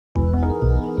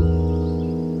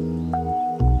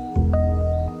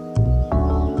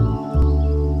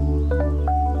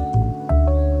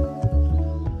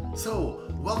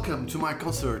to my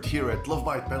concert here at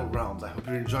Lovebyte Battlegrounds. I hope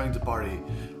you're enjoying the party.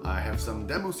 I have some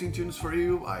demo scene tunes for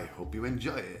you. I hope you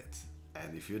enjoy it.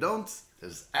 And if you don't,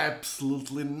 there's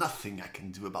absolutely nothing I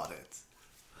can do about it.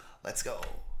 Let's go.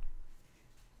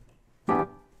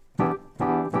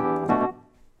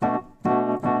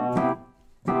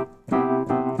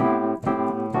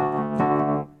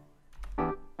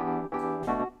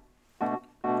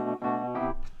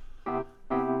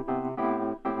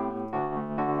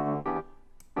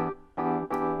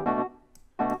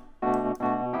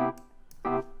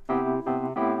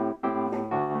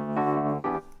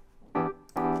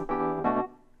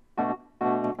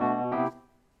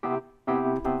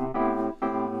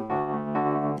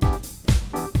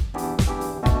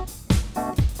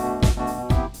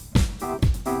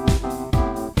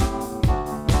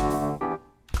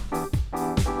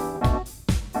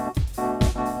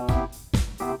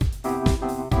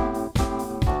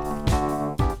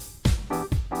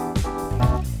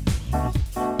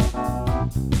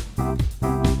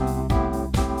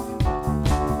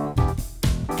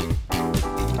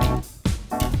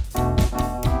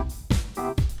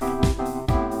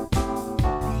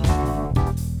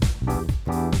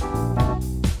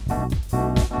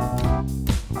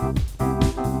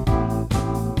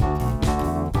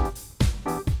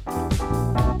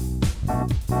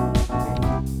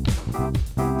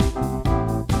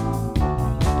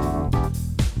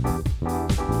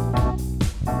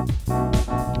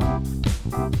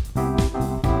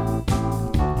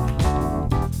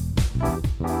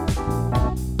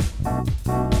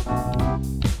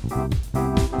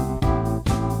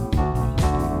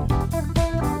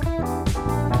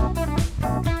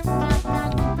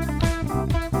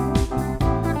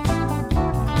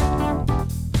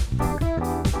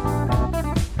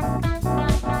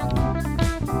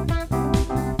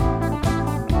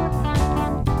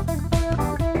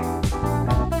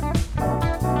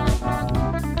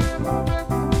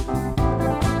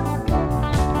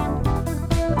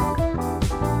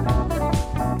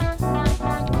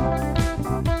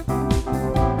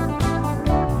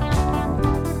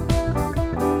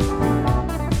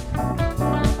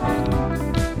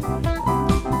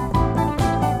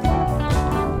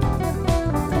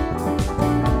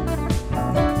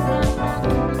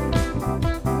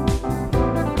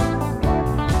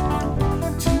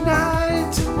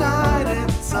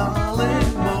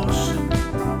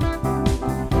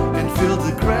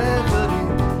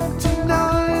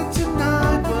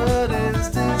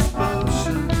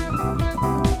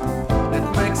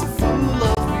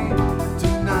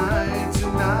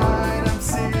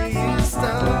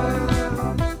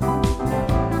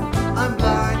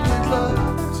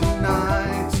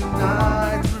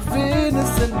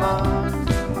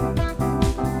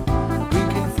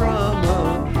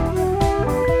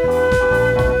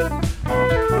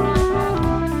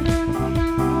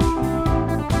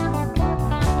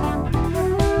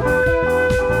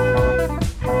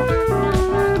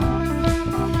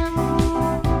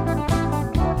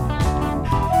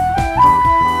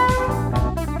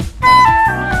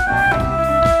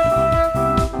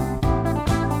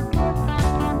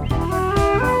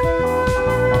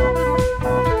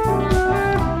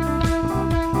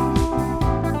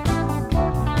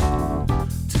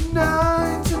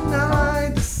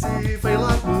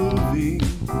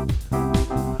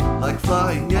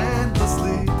 Flying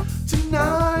endlessly.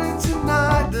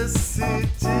 Tonight the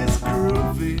city's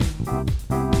grooving,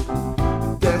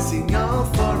 dancing all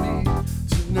for me.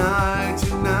 Tonight's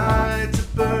a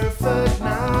perfect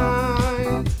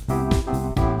night.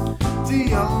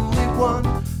 The only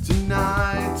one.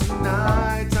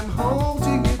 Tonight I'm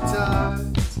holding you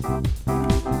tight.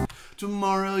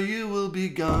 Tomorrow you will be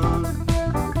gone.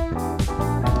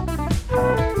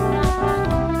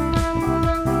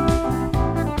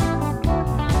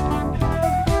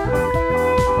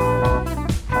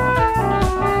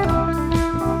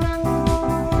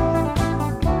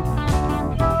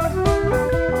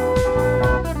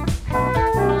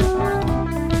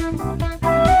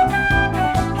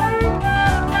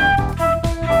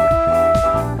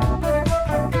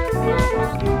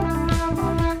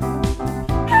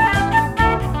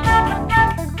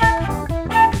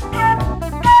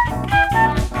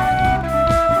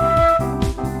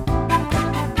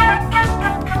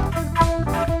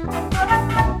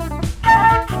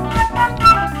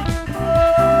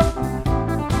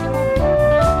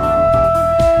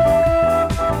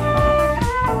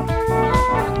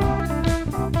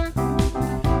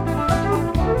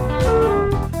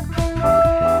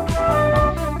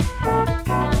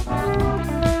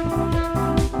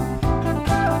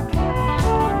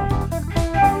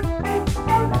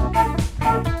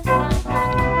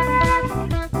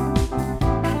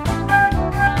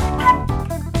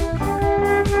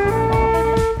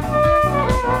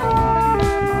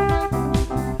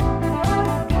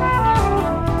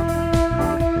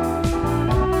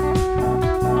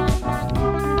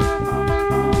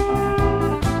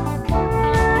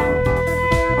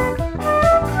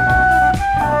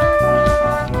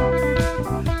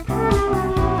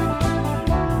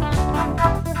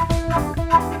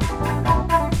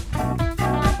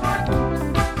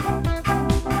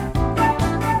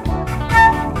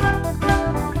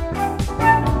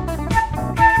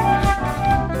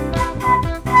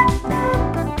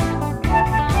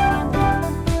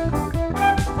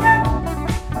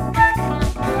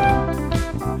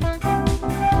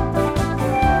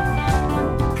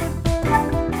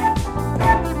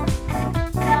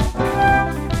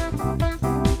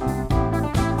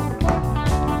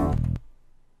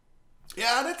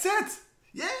 That's it.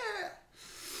 Yeah.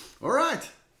 All right.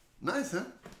 Nice, huh?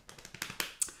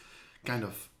 Kind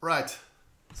of. Right.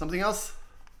 Something else?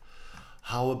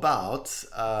 How about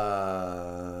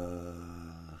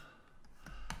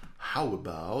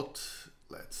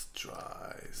let's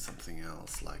try something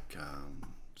else, like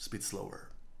speed slower.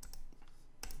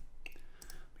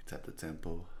 We tap the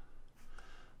tempo.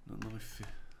 Don't know if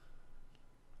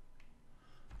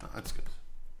that's good.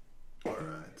 All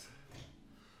right.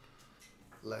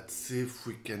 Let's see if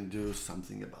we can do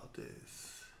something about this.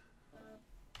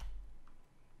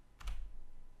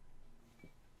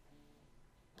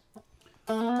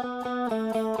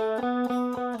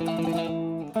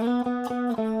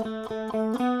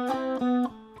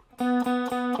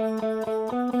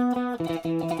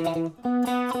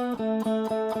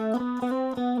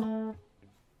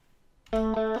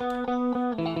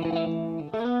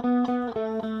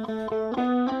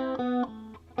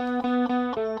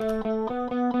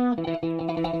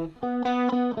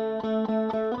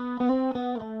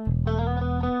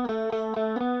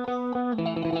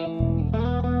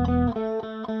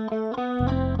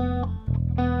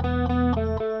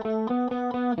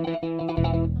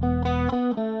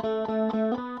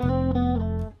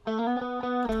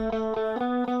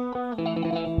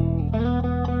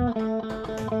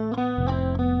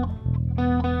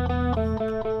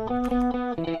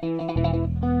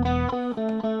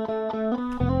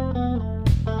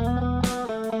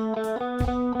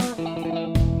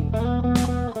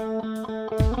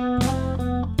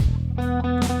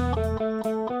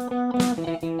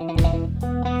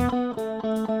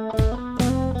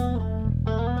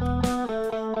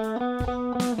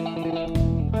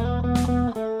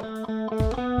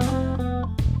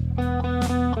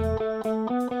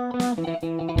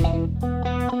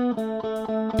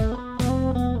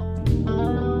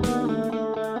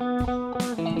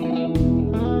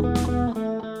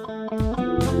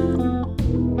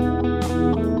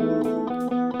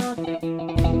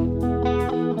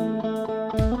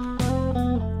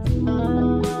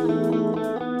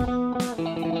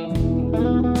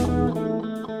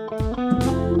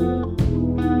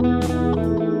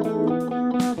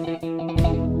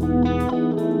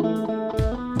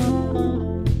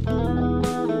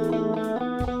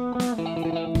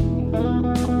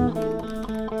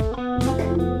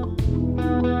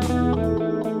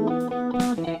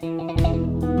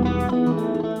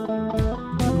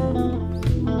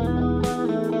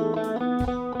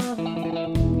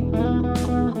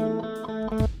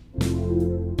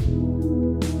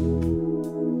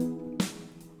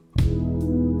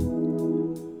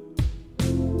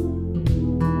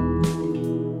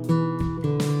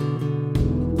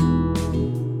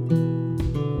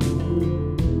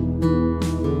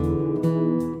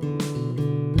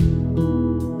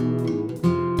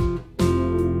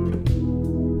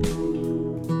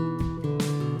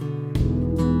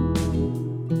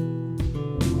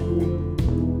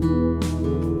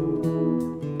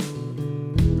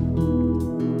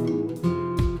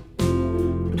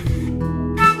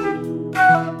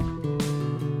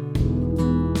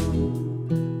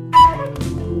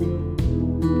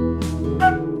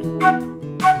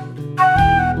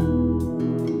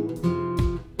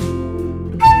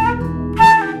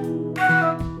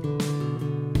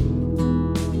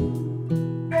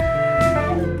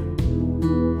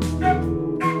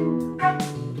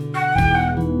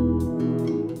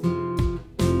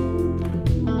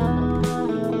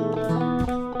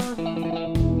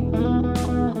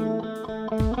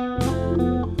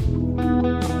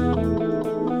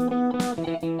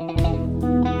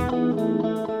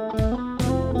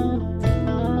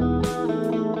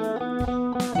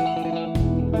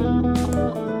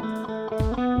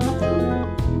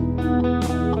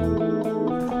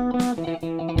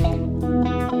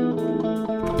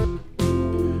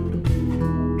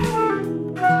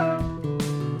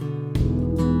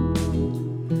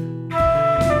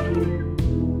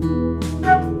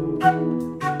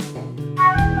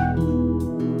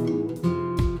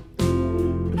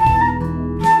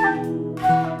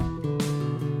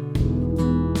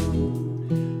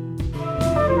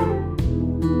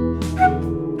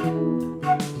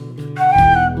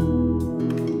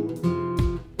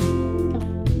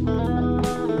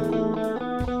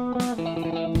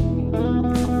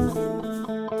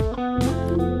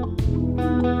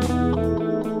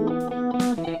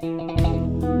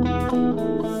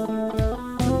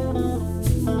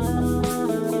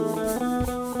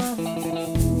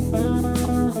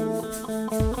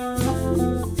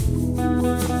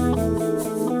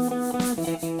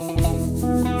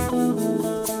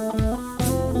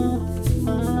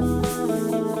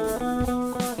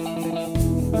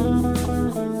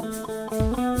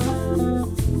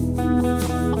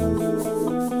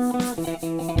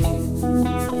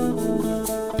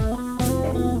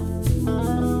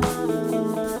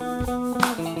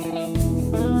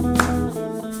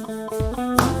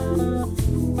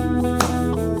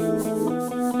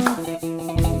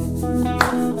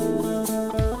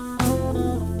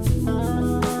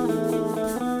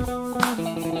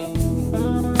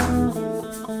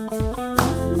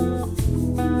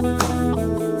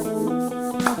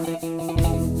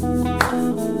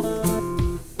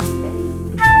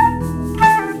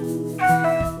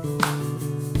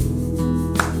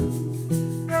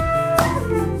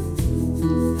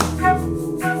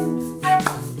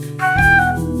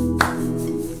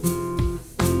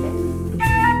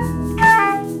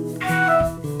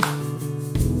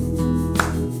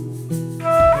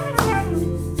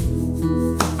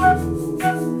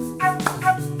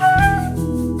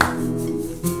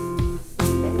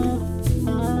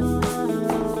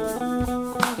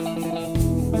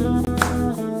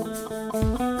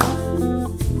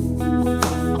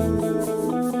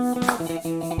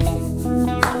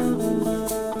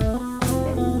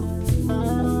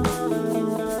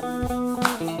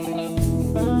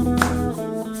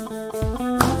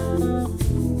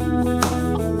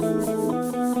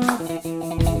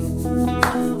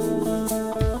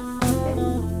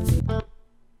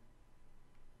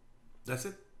 That's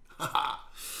it.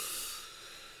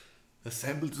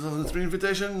 Assemble 2003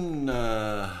 invitation.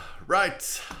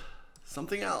 Right.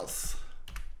 Something else.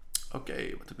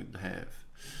 Okay, what do we have?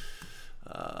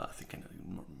 I think I need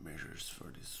more measures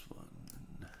for this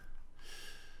one.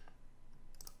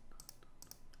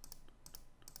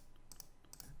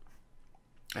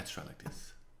 Let's try like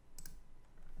this.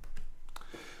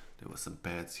 There was some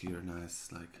pads here, nice,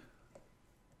 like.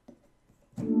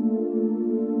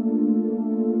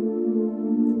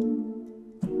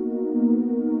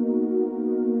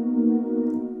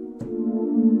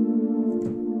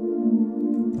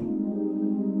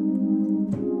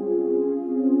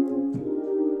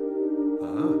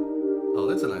 Oh,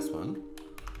 that's a nice one.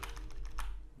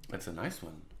 That's a nice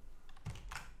one.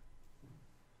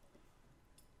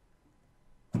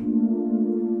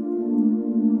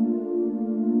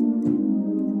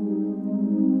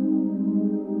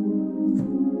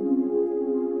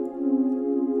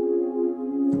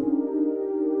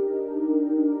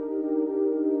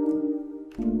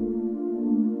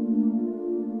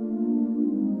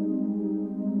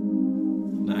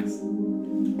 Nice.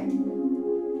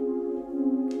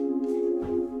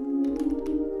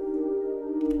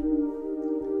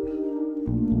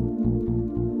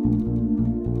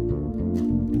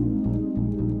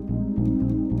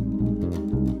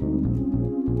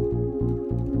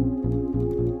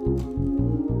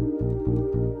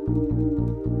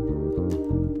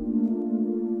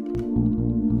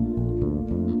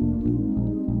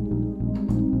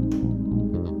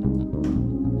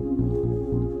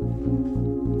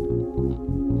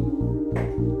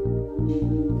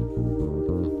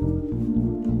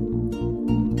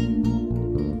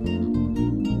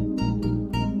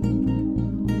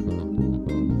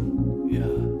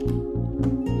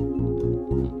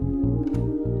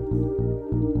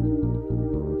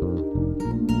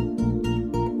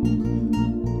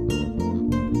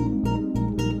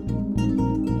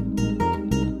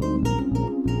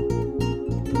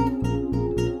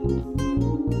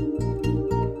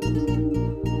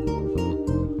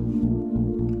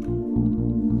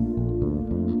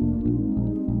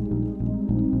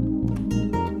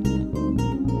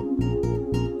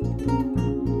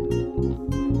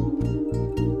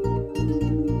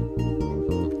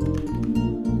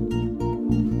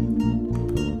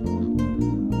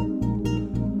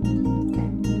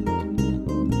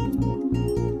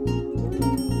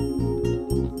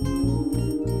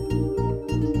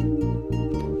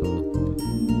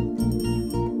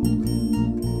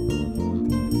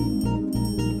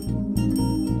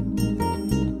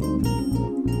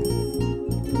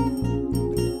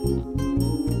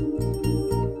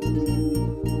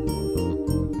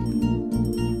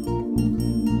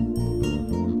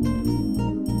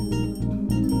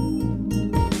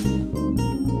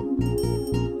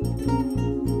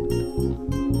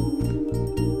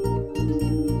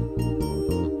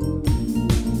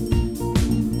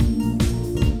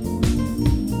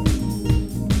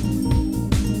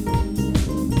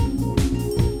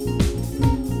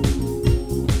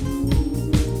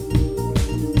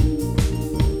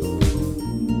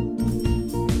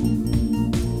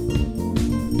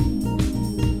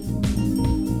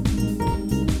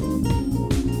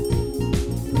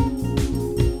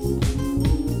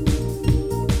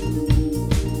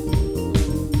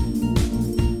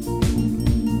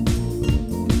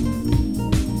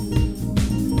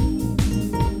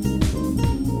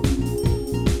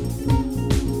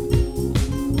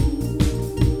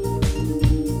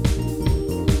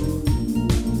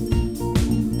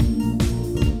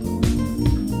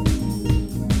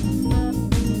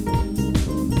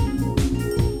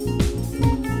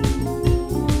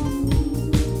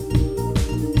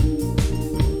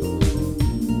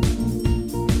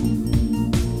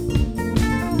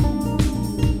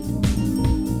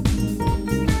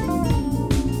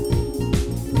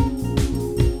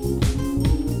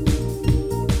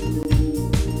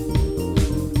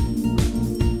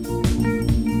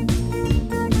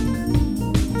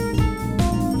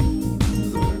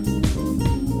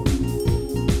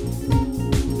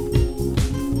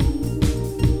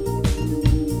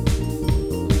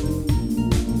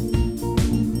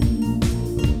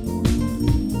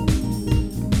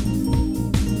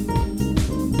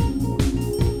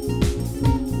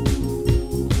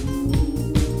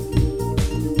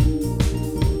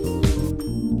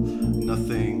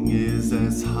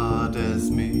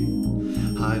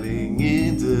 hiding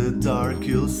in the dark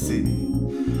you'll see.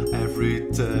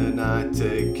 Every turn I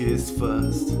take is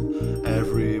fast,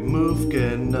 every move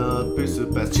cannot be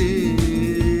surpassed.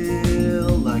 Chill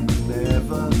like you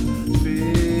never,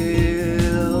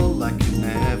 feel like you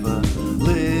never,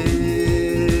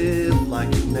 live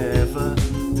like you never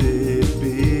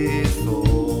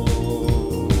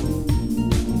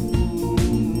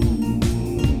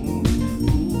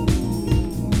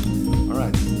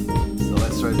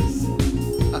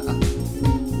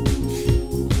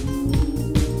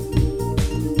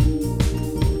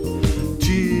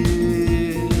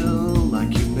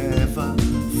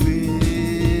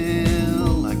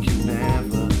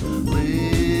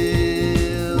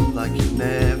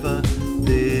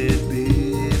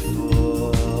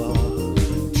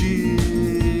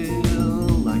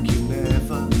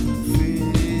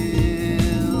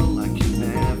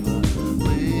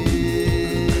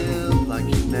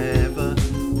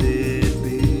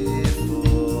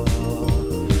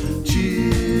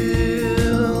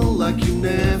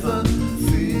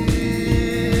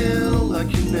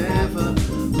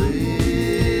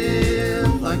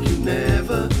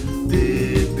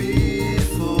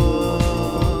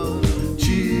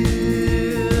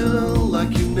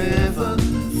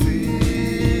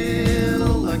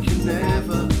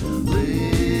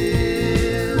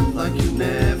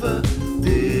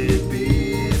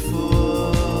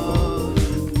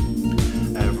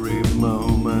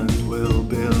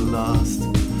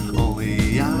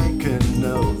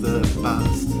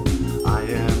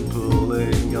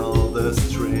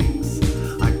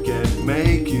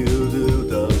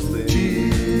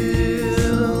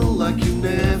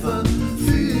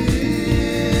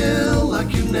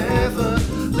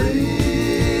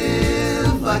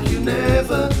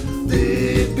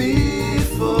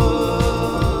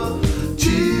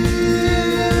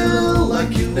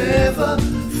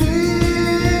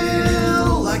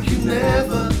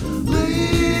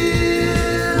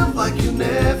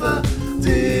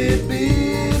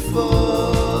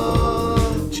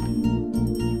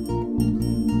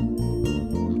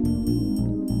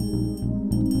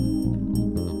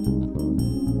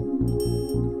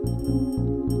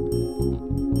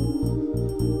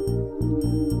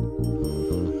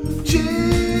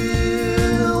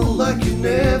like you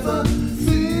never,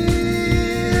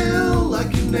 feel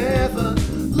like you never,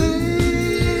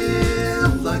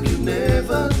 live like you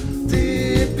never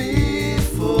did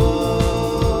before.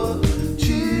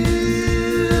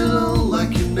 Chill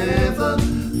like you never,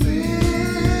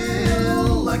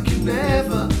 feel like you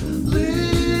never,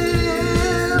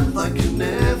 live like you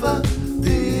never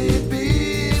did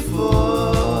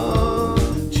before.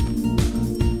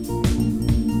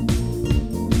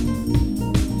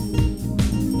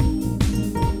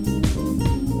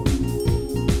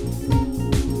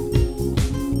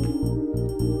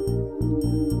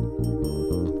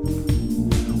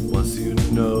 Once you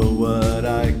know what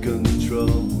I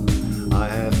control, I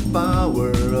have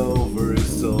power over your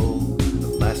soul.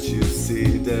 At last you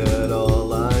see that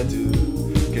all I do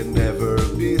can never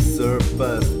be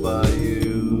surpassed by you.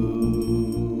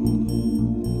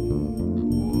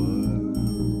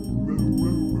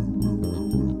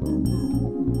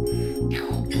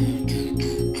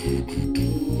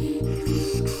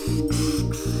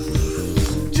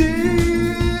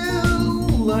 Chill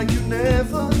like you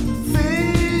never,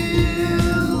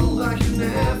 feel like you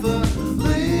never,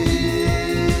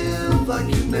 live like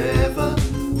you never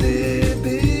did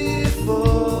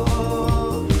before.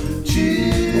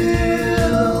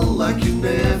 Chill like you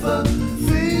never,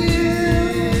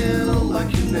 feel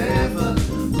like you never,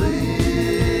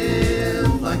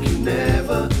 live like you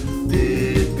never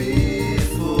did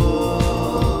before.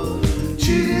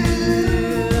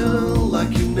 Chill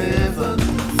like you never,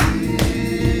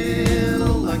 feel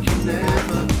like you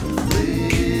never,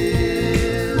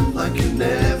 live like you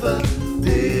never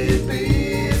did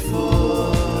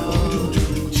before.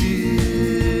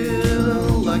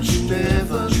 Chill like you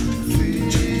never, feel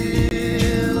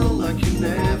like you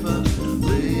never,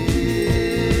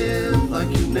 live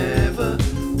like you never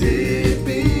did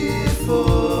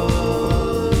before.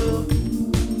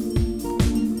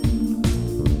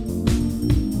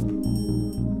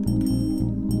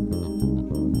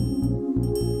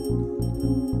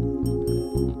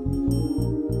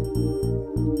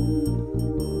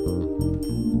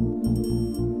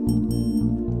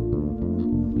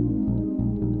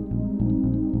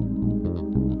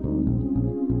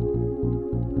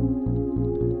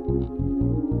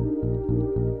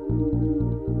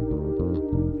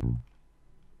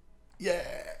 Yeah.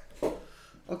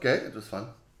 Okay, it was fun.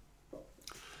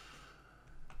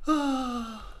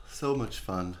 So much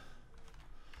fun.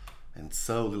 And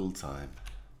so little time.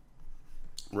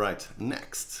 Right,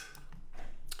 next.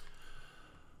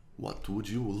 What would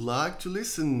you like to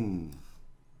listen?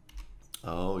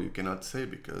 Oh, you cannot say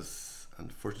because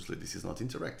unfortunately this is not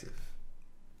interactive.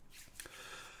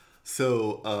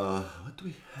 So, what do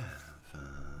we have?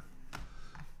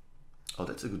 Oh,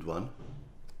 that's a good one.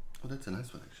 Oh, that's a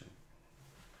nice one actually.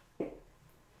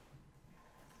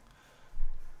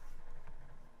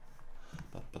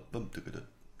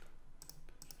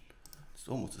 It's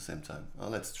almost the same time. Oh,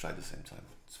 let's try the same time.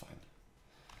 It's fine.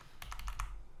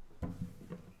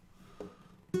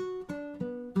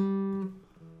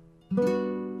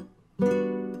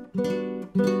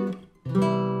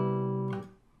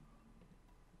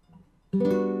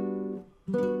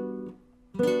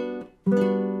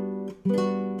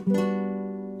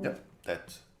 Yep,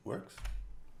 that works.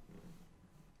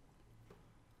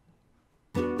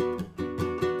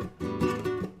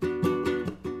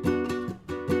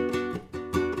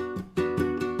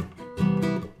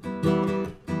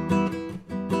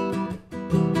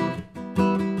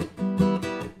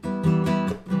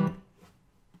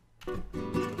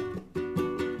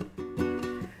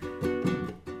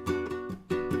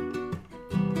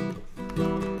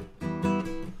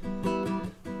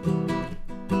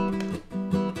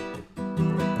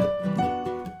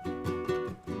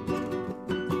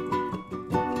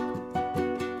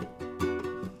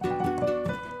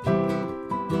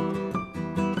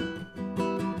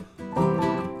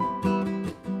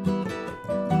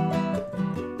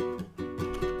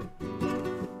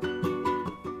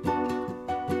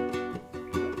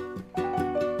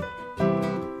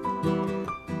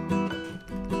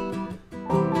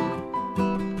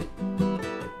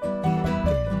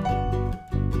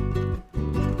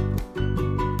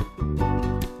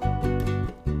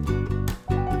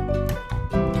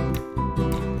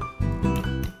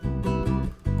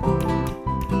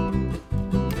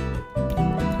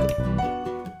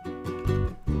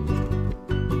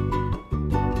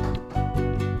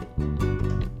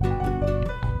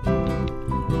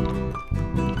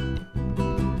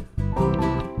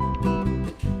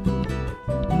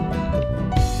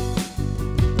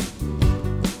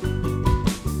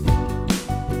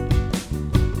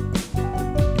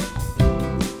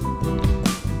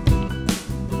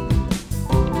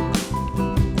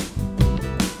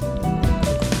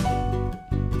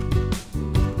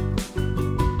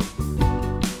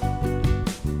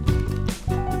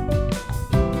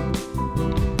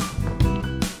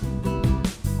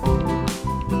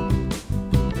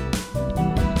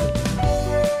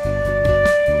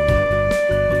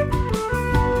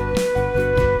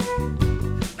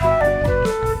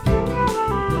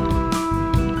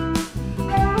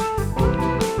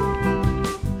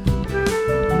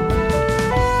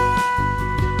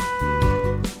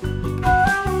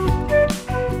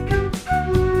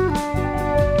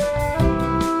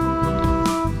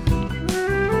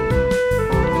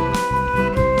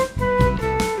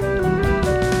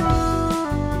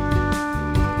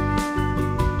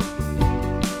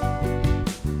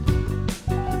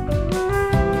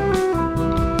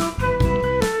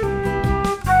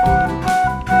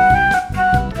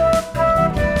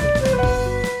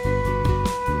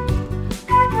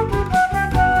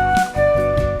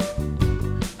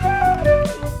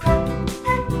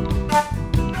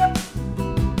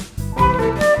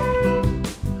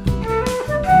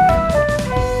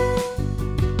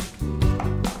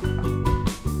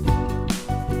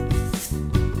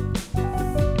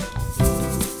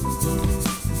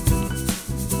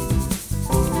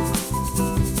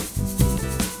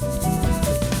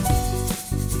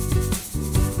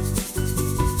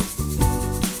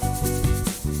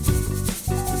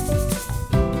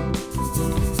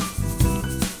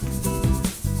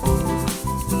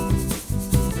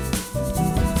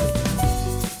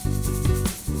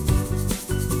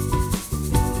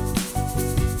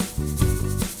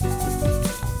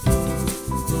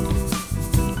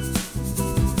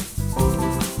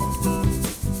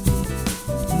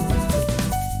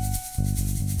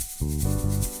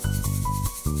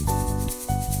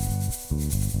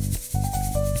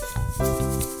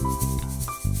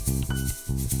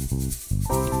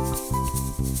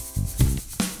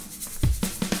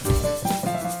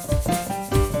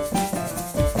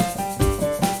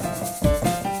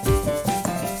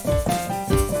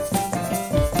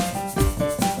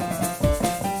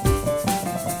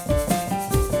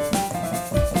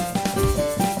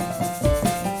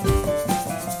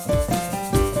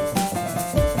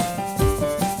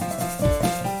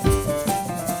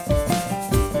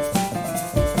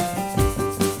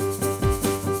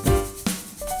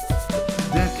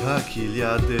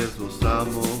 filha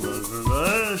desmostramos.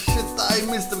 Shit, I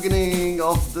missed the beginning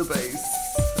of the bass.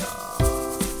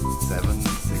 7,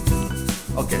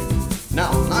 6. Okay,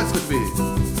 now it's good beat.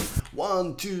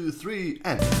 1, 2, 3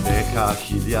 and Deka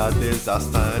hiljade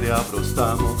zastarja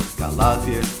vrostamo,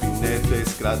 Galatje spinete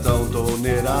skratą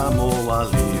toneramo, a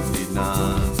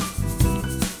livnina,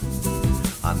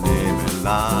 a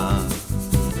nemela.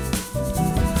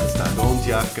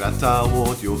 Starontia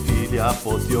kratało, dio filia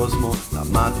podiosmo, la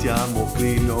matia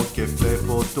moklino che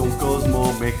flepo ton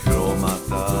cosmo me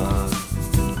chromata.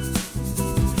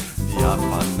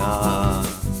 Diapana.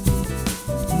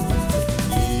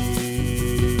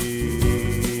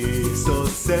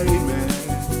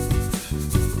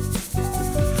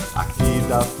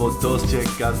 Actida fotos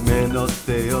checas menos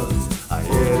teos,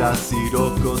 aeras y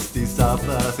rocos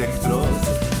tisabas ectros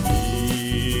y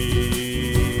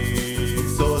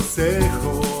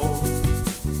sosejo.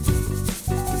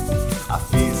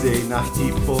 Afize na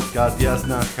tipo cardias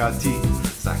na hati,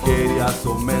 saheria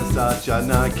so mensa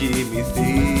chanaki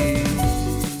mithi.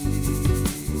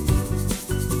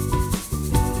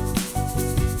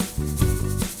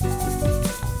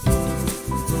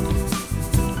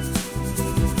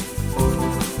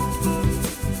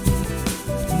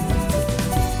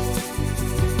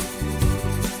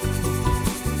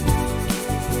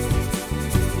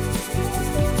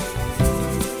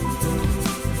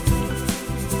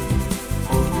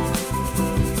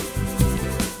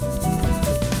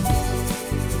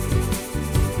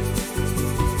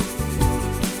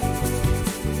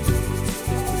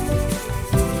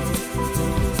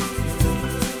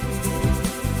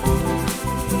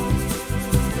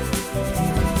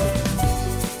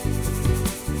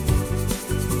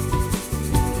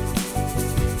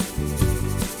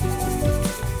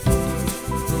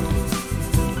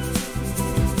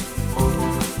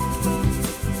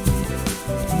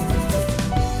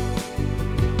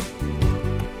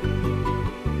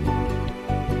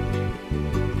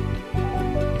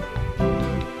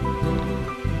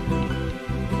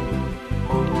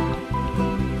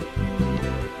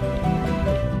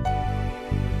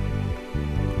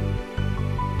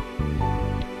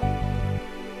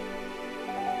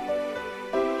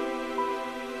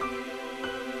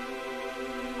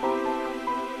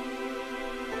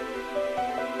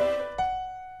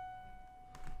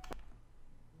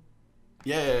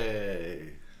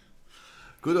 Yay!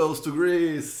 Kudos to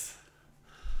Greece!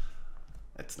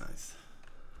 That's nice.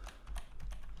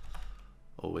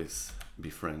 Always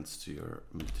be friends to your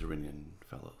Mediterranean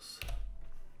fellows.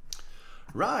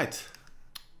 Right!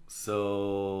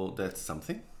 So that's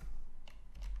something.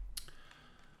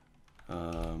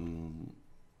 Oh,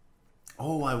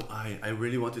 I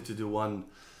really wanted to do one.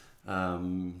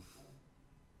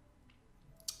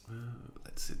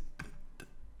 Let's see.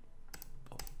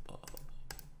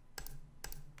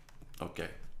 Okay,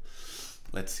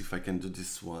 let's see if I can do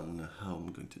this one. How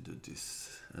I'm going to do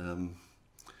this? I'll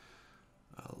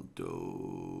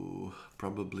do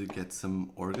probably get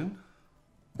some organ.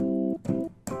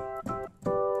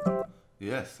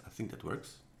 Yes, I think that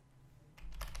works.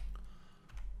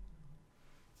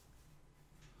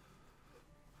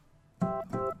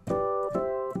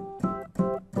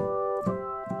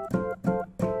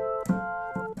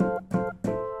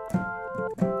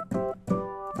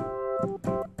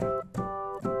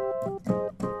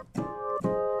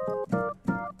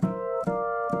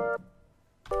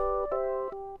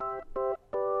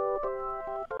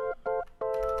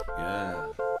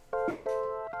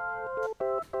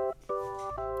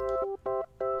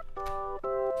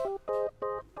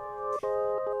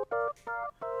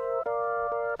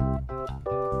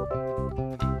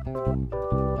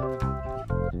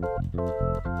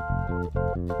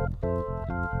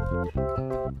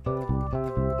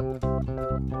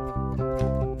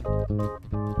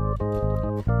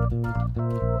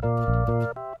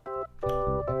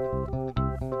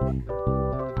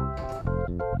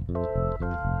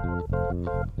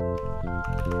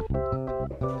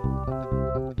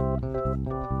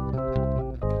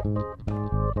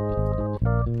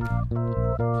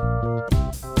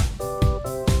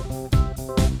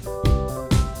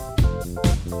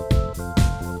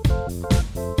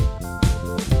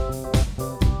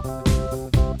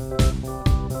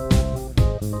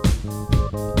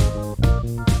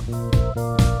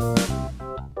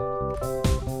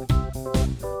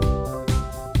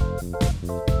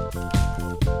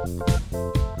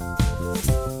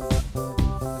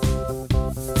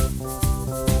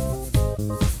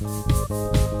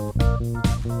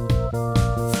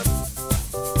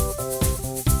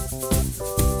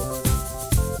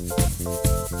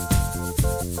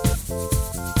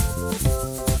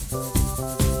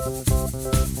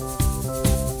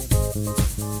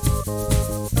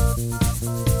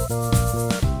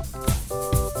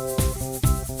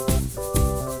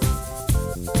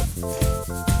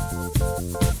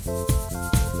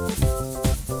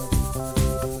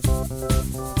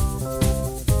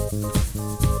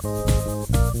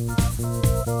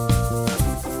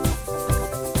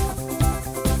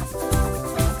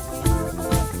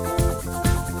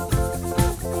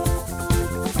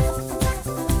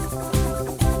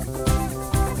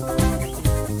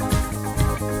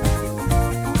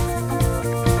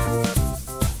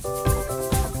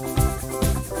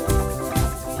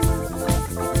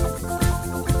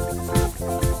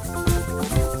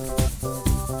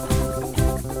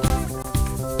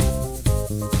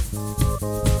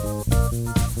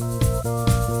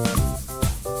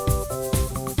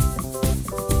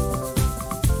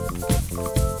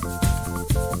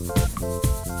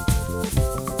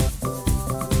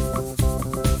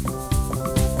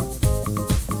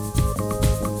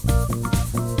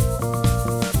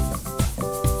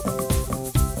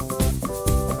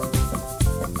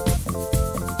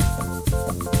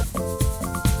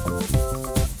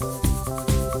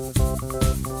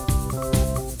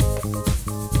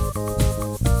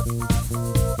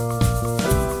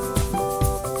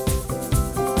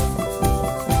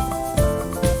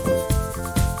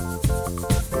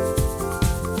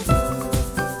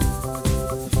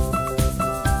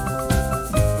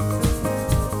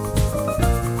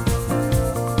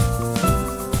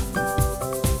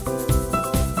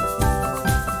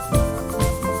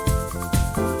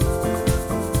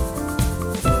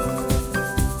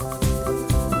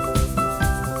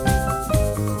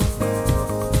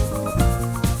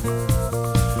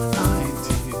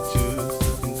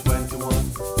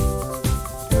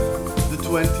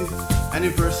 20th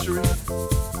anniversary.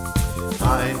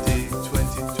 ID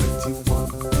 2021.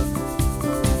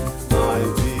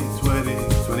 ID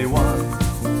 2021.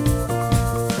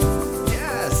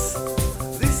 Yes!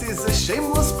 This is a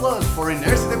shameless plug for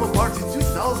Inertia Demo Party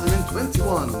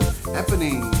 2021,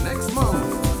 happening next month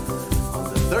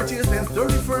on the 30th and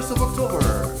 31st of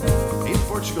October in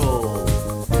Portugal,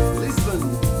 Lisbon.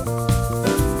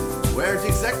 Where the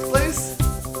exact place?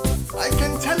 I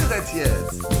can't tell you that yet.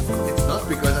 It's not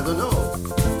because I don't know.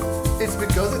 It's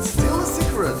because it's still a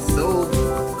secret, so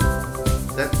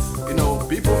that, you know,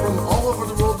 people from all over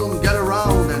the world don't get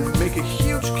around and make a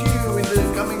huge queue in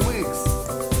the coming weeks.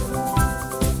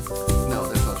 No,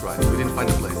 that's not right. We didn't find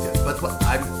a place yet. But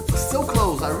I'm so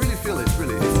close. I really feel it,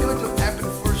 really. It's going to happen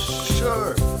for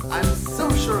sure. I'm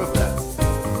so sure of that.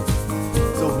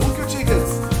 So book your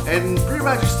tickets and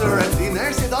pre-register at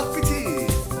inertia.pt.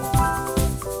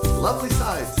 Lovely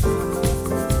site.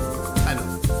 I know.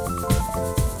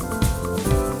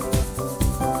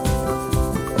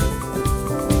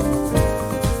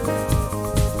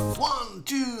 One,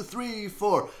 two, three,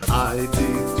 four. ID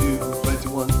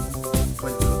 221.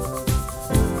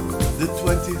 The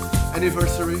 20th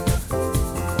anniversary.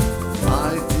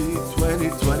 ID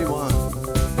 2021.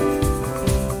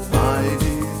 ID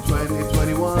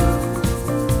 2021.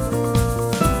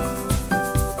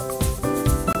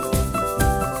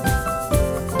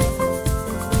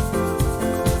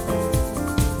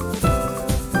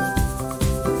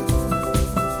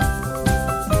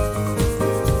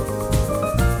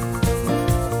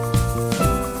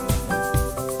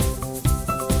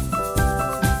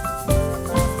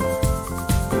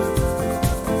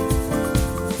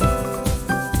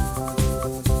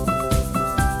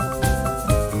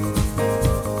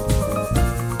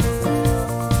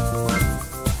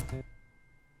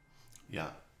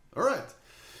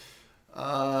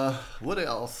 What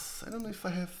else? I don't know if I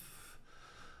have.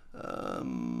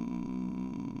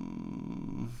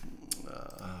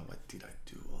 What did I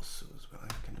do also as well? I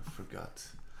kind of forgot.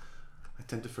 I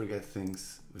tend to forget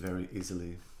things very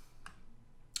easily.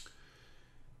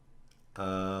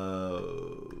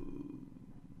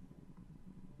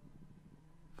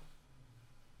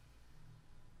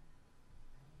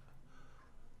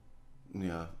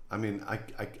 Yeah, I mean, I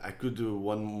could do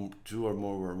one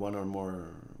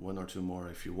or two more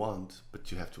if you want,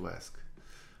 but you have to ask.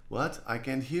 What? I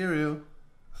can't hear you.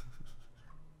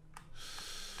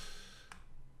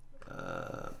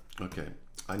 Okay,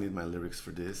 I need my lyrics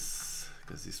for this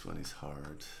because this one is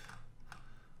hard.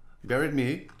 Bear with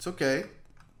me. It's okay.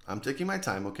 I'm taking my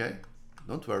time. Okay,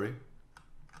 don't worry.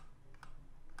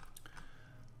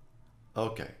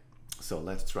 Okay, so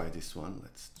let's try this one.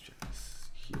 Let's check this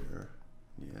here.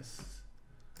 Yes.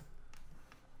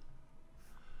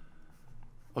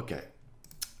 Okay.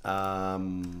 I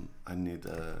need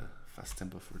a fast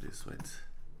tempo for this. Wait.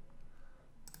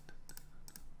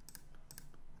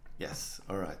 Yes.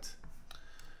 All right.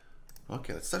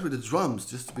 Okay. Let's start with the drums,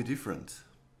 just to be different.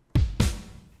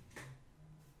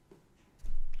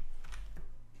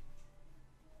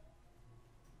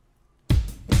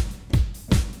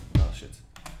 Oh shit!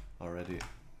 Already.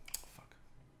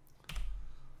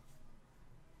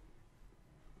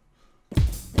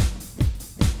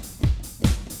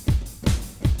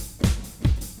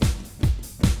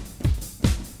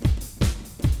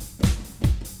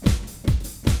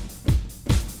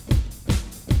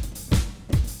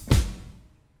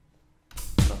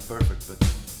 Perfect, but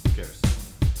who cares?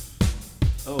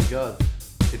 Oh god,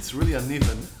 it's really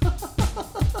uneven.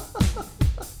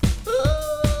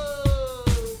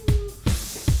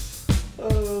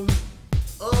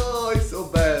 Oh, it's so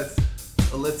bad.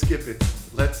 Oh, let's skip it.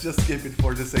 Let's just skip it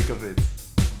for the sake of it.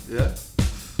 Yeah?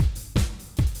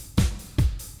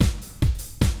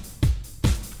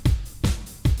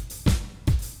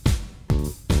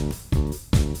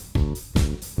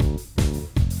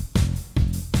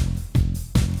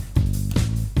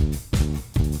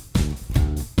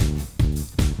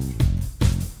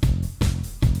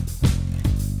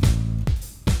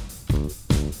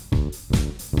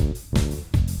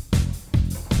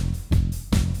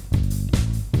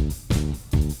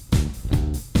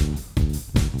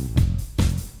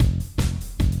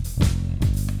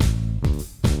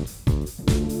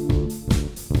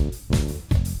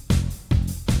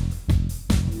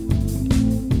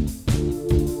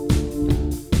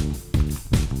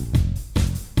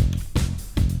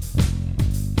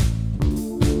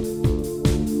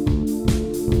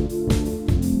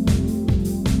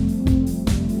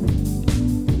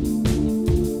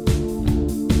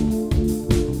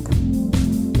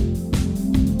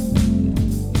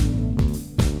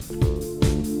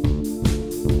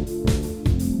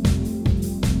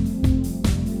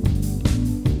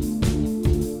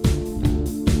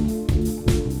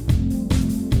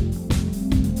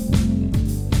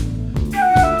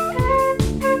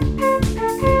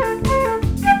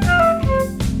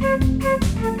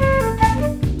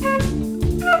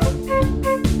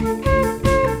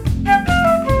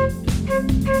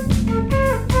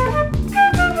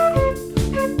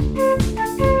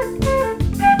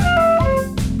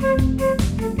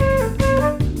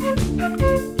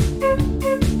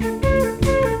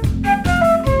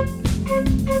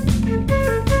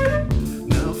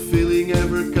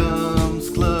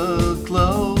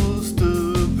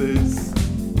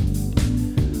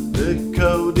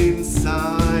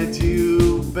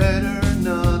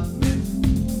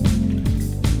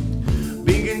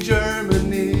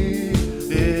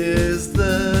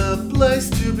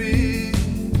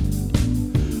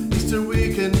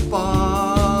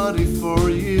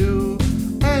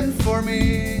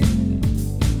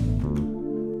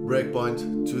 Breakpoint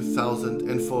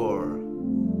 2004.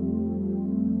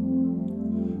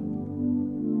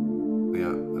 Yeah,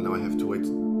 and now I have to wait the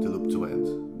loop to end.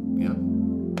 Yeah.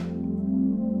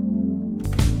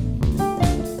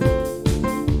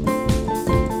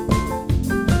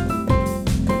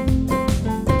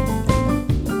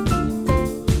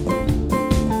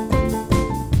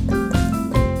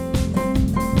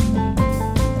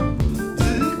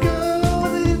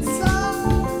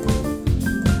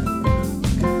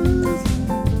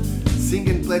 Sing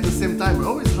and play at the same time,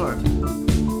 always hard.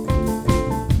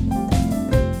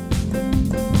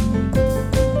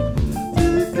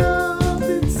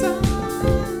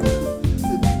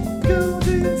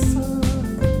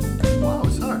 Wow,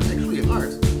 it's hard, actually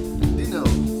hard. Didn't know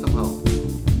somehow.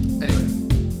 Anyway.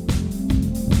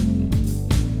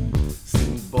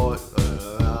 Sing boy,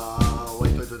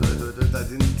 wait, I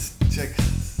didn't check.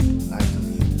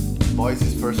 Boys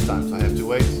is first time, so I have to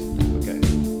wait. Okay,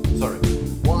 sorry.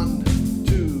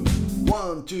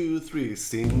 1, 2, 3.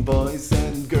 Sing boys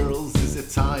and girls, is a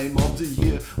time of the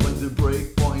year when the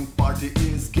breakpoint party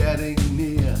is getting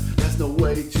near. There's no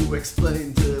way to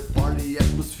explain the party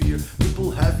atmosphere.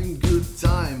 People having good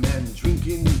time and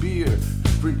drinking beer.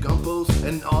 Bring compos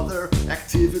and other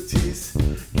activities.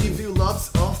 Give you lots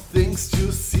of things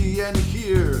to see and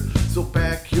hear. So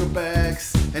pack your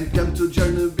bags and come to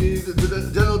Jeenio.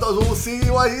 We'll see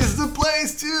what is the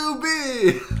place to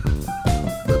be.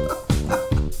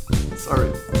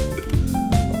 Sorry.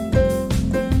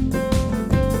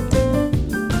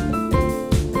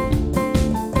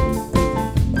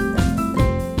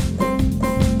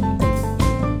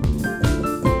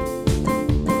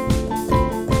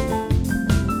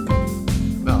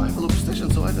 Well, I have a loop station,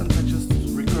 so I just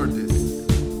record this.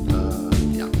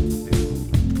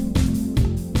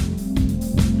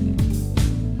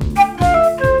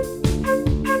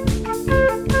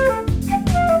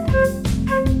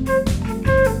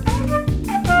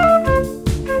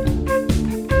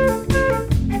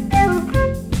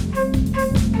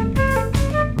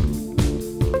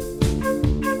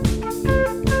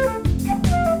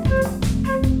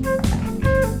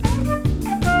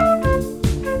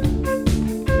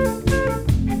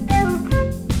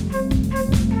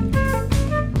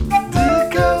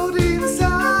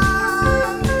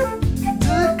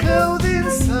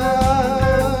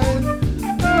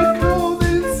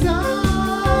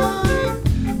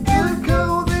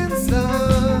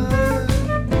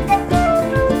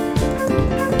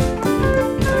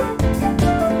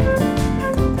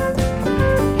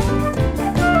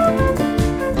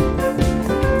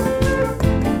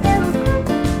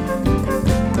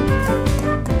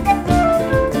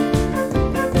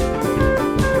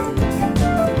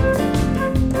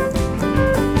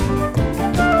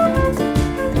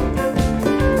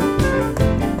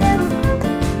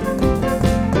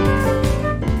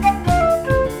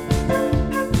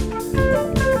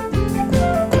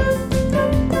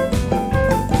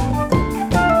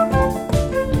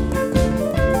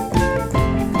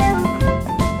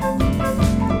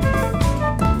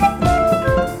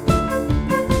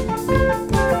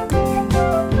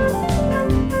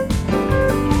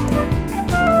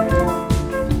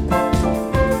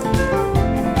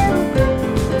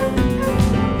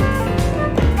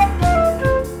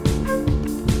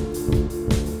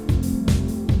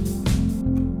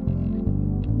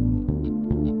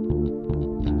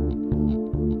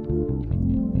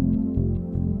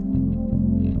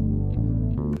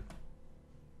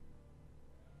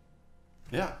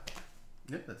 Yeah.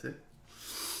 Yeah, that's it.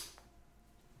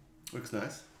 Looks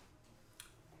nice.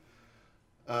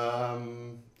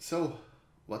 So,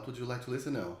 what would you like to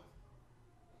listen now?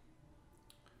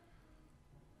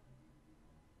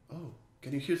 Oh,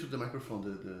 can you hear through the microphone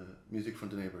the music from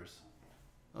the neighbors?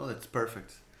 Oh, that's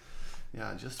perfect.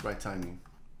 Yeah, just right timing.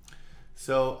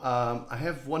 So, I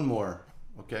have one more,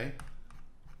 okay?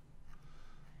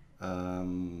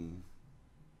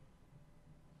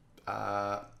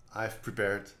 I've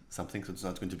prepared something, so it's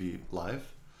not going to be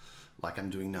live, like I'm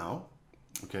doing now,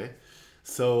 okay?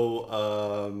 So,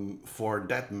 for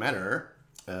that matter,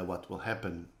 what will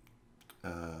happen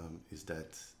is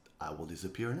that I will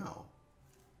disappear now.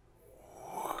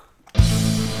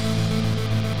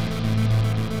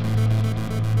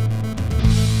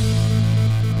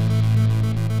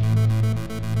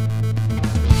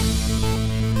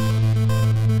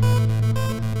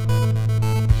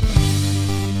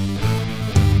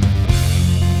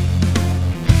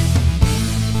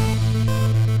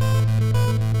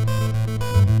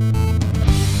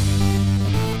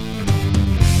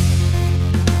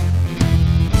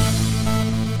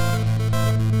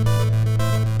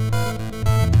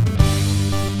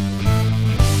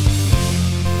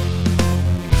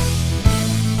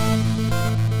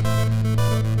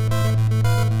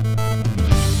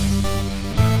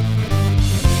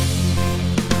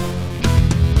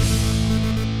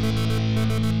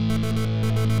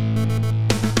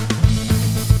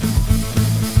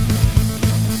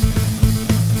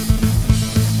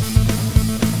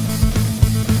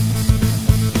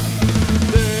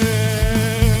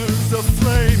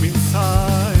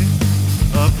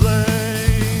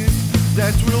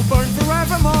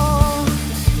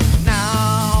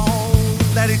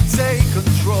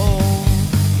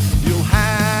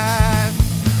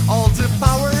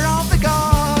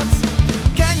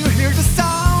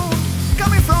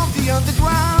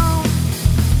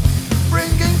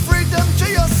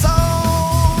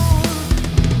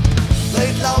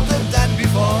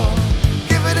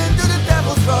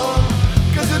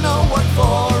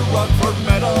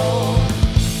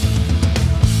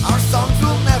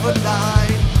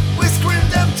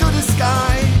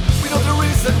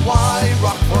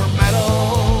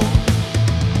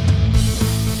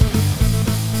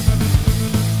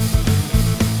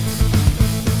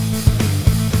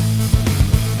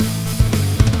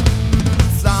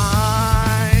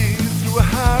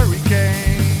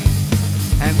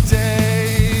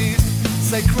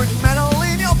 sacred metal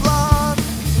in your blood.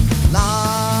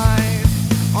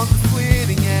 Life on the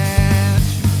fleeting edge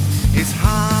is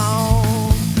how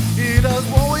it was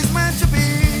always meant to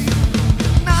be.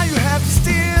 Now you have to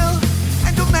steal,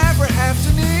 and you'll never have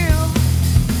to kneel.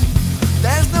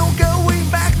 There's no going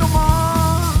back no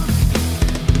more.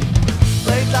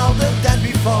 Play louder than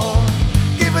before,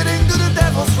 give it into the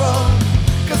devil's road.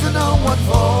 Cause we know what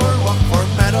for, rock for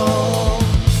metal.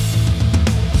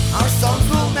 Our songs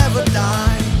will never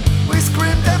die, we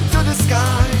scream them to the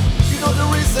sky. You know the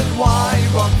reason why,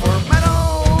 rock for metal.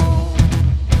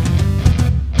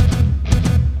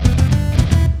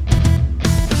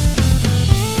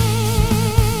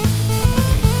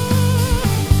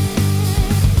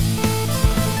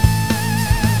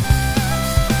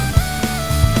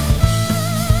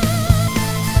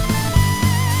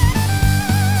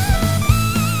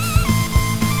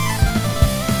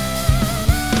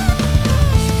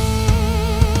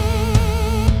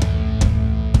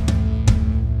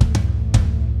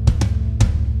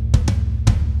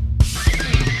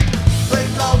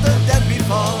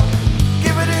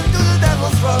 Give it into the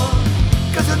devil's road,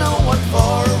 cause you know what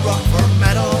for, rock for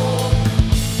metal.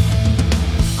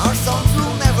 Our songs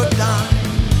will never die,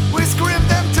 we scream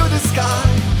them to the sky.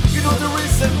 You know the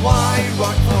reason why,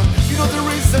 rock for, you know the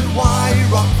reason why,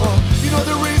 rock for.